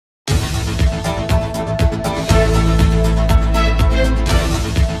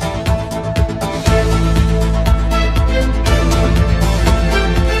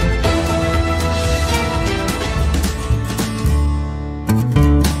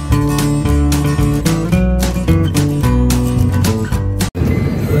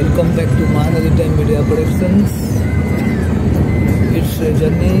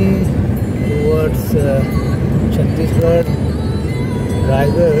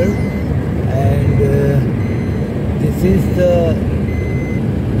Raigarh, and this is the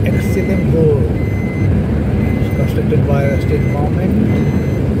excellent road constructed by a state government,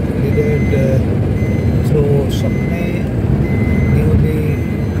 leaded through Sapney, newly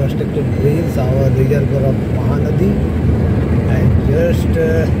constructed bridge, our Raigarh of Mahanadi, and just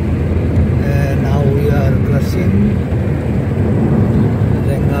now we are crossing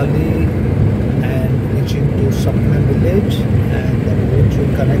Raigarh and reaching to Sapney village, and the bridge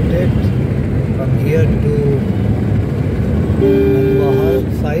will connect it from here to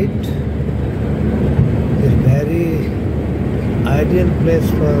Raigarh site. It's a very ideal place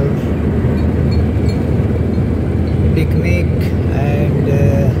for picnic and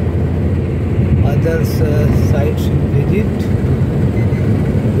other sites to visit.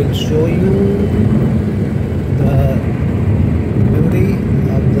 We'll show you the beauty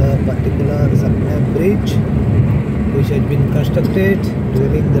of the particular Sapney bridge, which had been constructed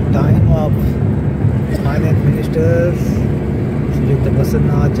during the time of Finance Minister Sujit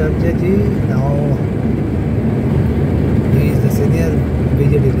Acharya ji. Now he is the senior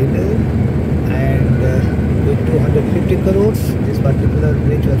BJP leader, and with 250 crores this particular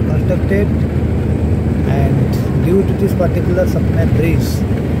bridge was constructed. And due to this particular Sapney bridge,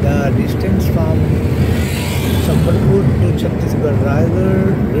 the distance from Sambalpur to Chhattisgarh Raigarh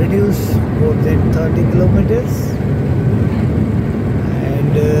reduced more than 30 kilometers,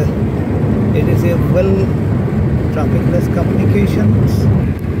 and it is a well trafficless communications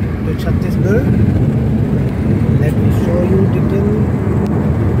to Chhattisgarh. Let me show you detail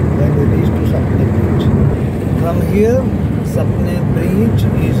when we reach to Sapney bridge. From here, Sapney bridge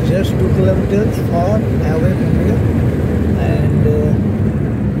is just 2 kilometers far away from here, and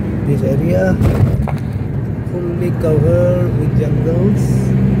this area fully covered with jungles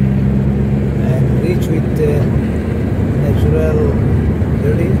and rich with natural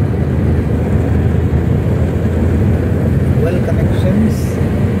beauty. Well connections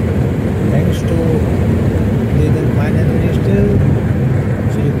thanks to the Finance Minister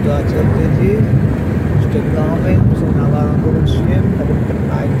Sujit Acharya ji, state government, Mr. Nagarandam CM,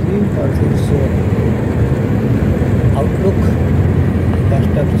 for his outlook,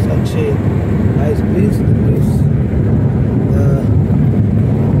 construct such a nice bridge. The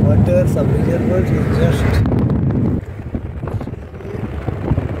water sub-reservoir is just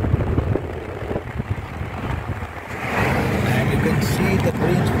see the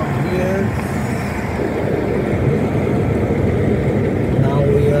bridge from here. Now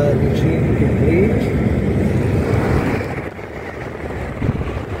we are reaching the bridge.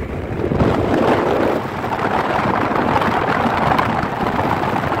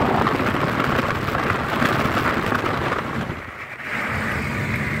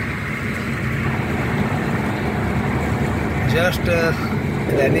 Just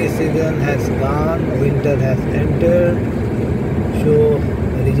rainy season has gone, winter has entered. So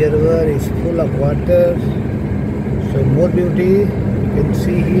the reservoir is full of water, so more beauty you can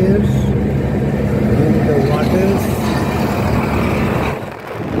see here in the waters.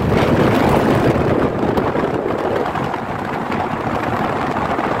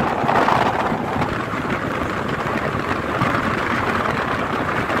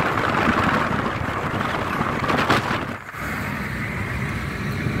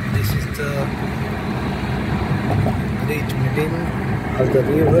 This is the bridge middle of the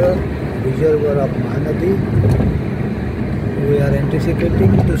reservoir of Mahanadi. We are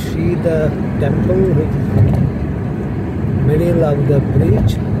anticipating to see the temple with middle of the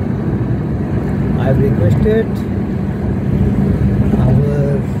bridge. I have requested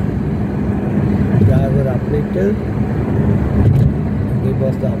our driver operator to give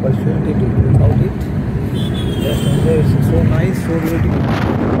us the opportunity to look out it. Just wonder, it's so nice, so beautiful.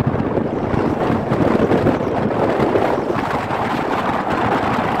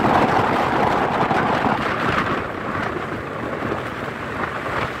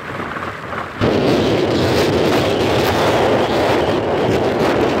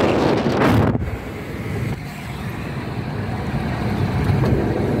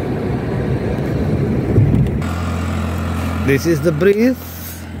 This is the bridge.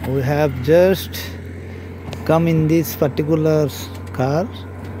 We have just come in this particular car,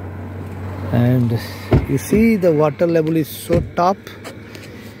 and you see the water level is so top,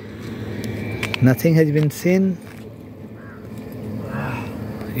 nothing has been seen.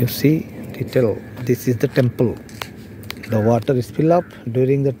 You see detail. This is the temple. The water is filled up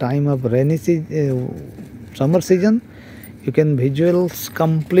during the time of rainy season, summer season. You can visuals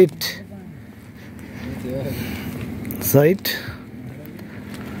complete site,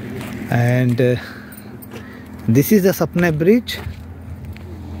 and this is the Sapney bridge.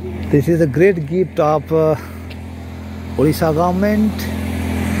 This is a great gift of Odisha government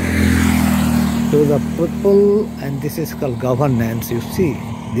to the people, and this is called governance. You see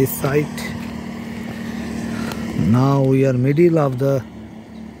this site. Now we are middle of the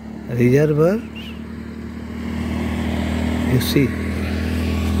reservoir. You see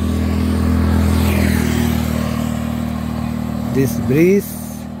this bridge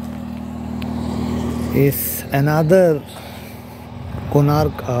is another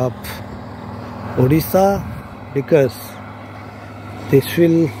Konark of Odisha, because this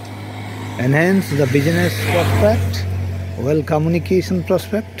will enhance the business prospect, well communication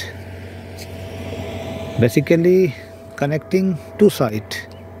prospect, basically connecting two sites.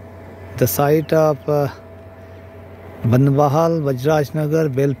 The site of Bandbahal, Vajrajnagar,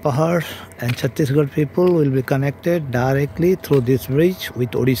 Belpahar and Chhattisgarh people will be connected directly through this bridge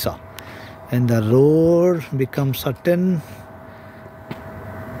with Odisha, and the road becomes certain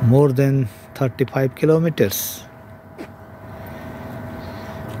more than 35 kilometers.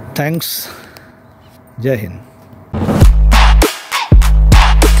 Thanks. Jai Hind.